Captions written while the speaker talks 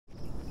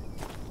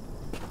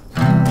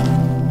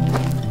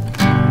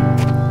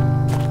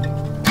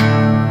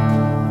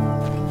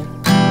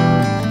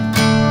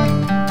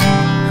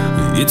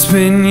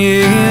been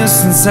years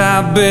since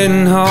I've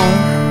been home.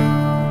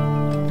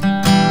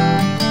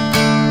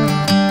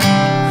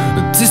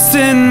 A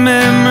distant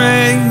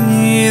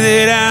memory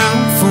that I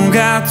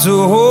forgot to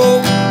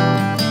hold.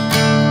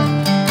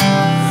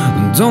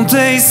 Don't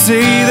they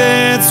say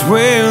that's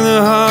where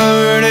the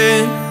heart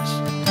is?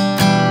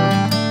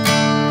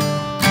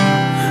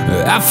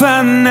 I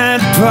find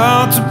that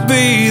part to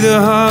be the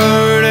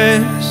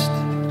hardest.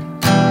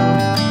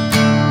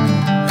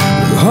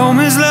 Home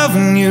is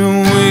loving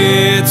you,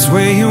 it's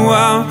where you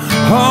are.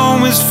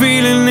 Home is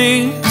feeling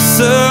this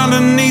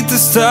underneath the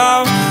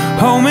stars.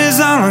 Home is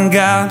all I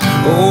got,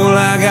 all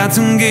I got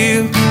to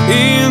give.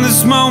 In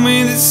this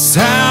moment, this is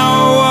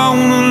how I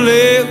wanna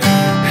live.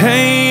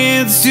 Hey,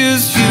 it's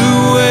just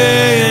you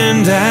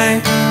and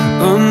I,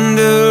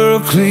 under a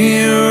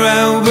clear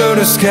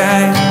Alberta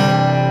sky.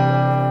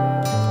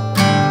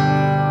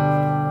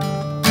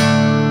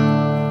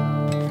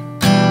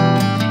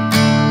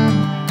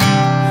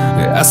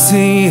 I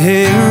see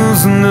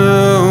hills on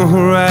the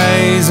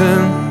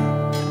horizon.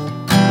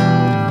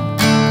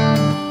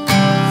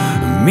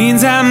 It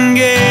means I'm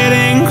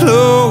getting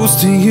close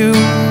to you.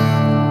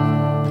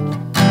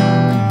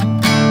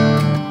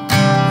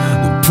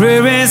 The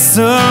prairie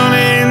sun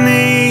in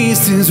the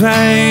east is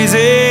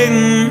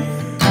rising,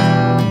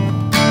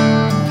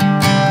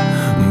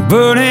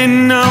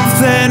 burning off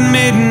that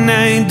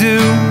midnight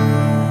dew.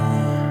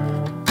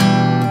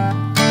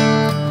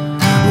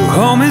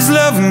 Home is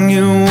loving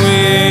you,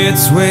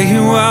 it's where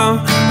you are.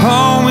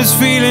 Home is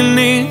feeling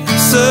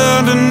this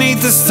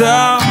underneath the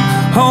stars.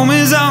 Home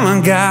is all I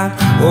got,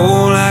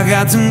 all I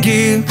got to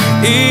give.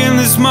 In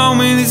this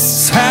moment, this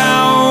is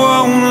how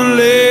I wanna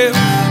live.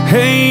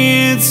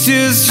 Hey, it's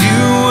just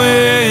you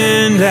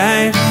and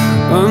I,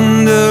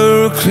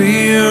 under a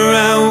clear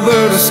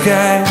Alberta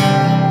sky.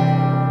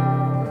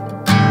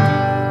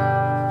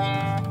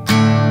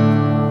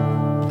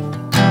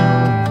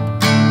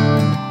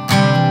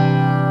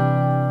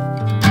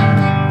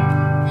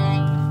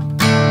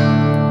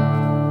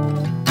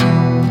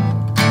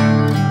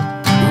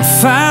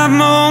 Five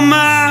more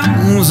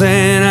miles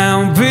and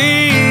I'll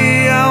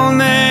be on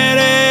that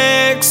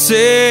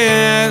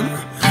exit.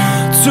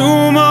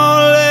 Two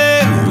more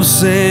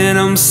left and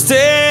I'm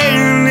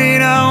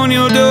standing on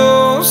your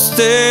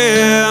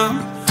doorstep.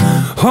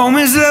 Home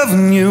is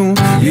loving you,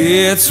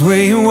 yeah, it's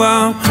where you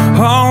are.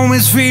 Home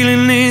is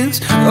feeling this